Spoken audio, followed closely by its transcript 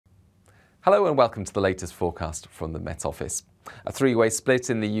Hello and welcome to the latest forecast from the Met Office. A three-way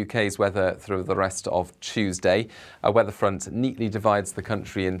split in the UK's weather through the rest of Tuesday. A weather front neatly divides the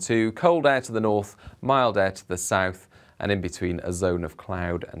country in two: cold air to the north, mild air to the south, and in between a zone of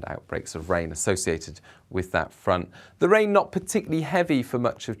cloud and outbreaks of rain associated with that front. The rain not particularly heavy for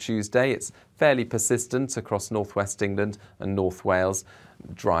much of Tuesday. It's fairly persistent across northwest England and North Wales.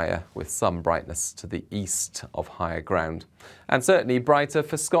 Drier with some brightness to the east of higher ground. And certainly brighter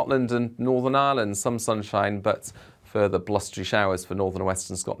for Scotland and Northern Ireland. Some sunshine, but further blustery showers for northern and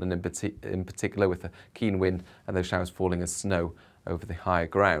western Scotland in particular, with a keen wind and those showers falling as snow over the higher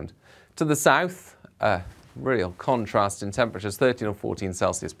ground. To the south, a real contrast in temperatures, 13 or 14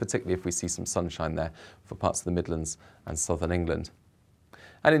 Celsius, particularly if we see some sunshine there for parts of the Midlands and southern England.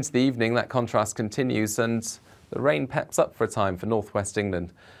 And into the evening, that contrast continues and the rain peps up for a time for northwest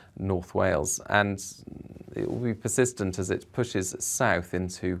England, North Wales, and it will be persistent as it pushes south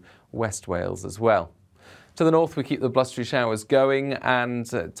into West Wales as well. To the north, we keep the blustery showers going and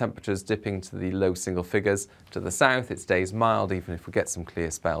temperatures dipping to the low single figures. To the south, it stays mild, even if we get some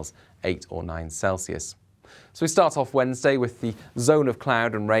clear spells, 8 or 9 Celsius. So we start off Wednesday with the zone of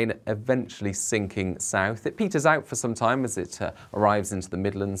cloud and rain eventually sinking south. It peters out for some time as it arrives into the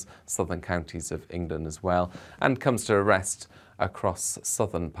Midlands, southern counties of England as well, and comes to a rest across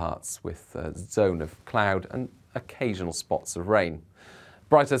southern parts with a zone of cloud and occasional spots of rain.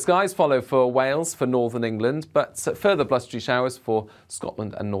 Brighter skies follow for Wales, for northern England, but further blustery showers for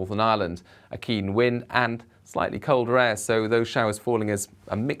Scotland and Northern Ireland. A keen wind and slightly colder air, so those showers falling as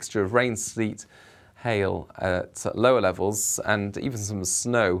a mixture of rain, sleet, hail at lower levels and even some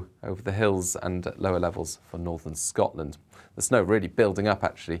snow over the hills and at lower levels for northern Scotland. The snow really building up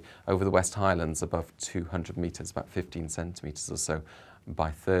actually over the West Highlands above 200 metres, about 15 centimetres or so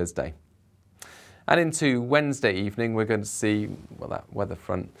by Thursday. And into Wednesday evening, we're going to see that weather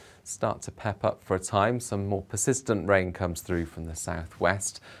front start to pep up for a time. Some more persistent rain comes through from the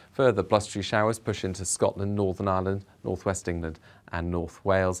southwest. Further blustery showers push into Scotland, Northern Ireland, northwest England and North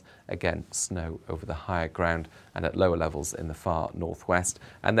Wales. Again, snow over the higher ground and at lower levels in the far northwest.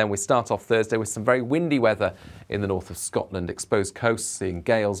 And then we start off Thursday with some very windy weather in the north of Scotland. Exposed coasts seeing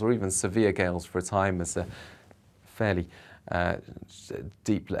gales or even severe gales for a time as a fairly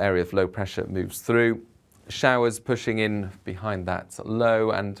deep area of low pressure moves through. Showers pushing in behind that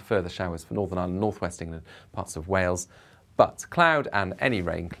low and further showers for Northern Ireland, northwest England, parts of Wales. But cloud and any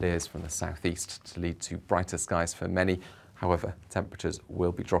rain clears from the southeast to lead to brighter skies for many. However, temperatures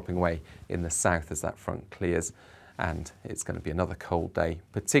will be dropping away in the south as that front clears, and it's going to be another cold day,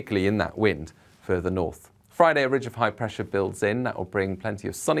 particularly in that wind further north. Friday, a ridge of high pressure builds in. That will bring plenty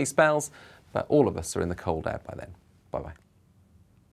of sunny spells, but all of us are in the cold air by then. Bye-bye.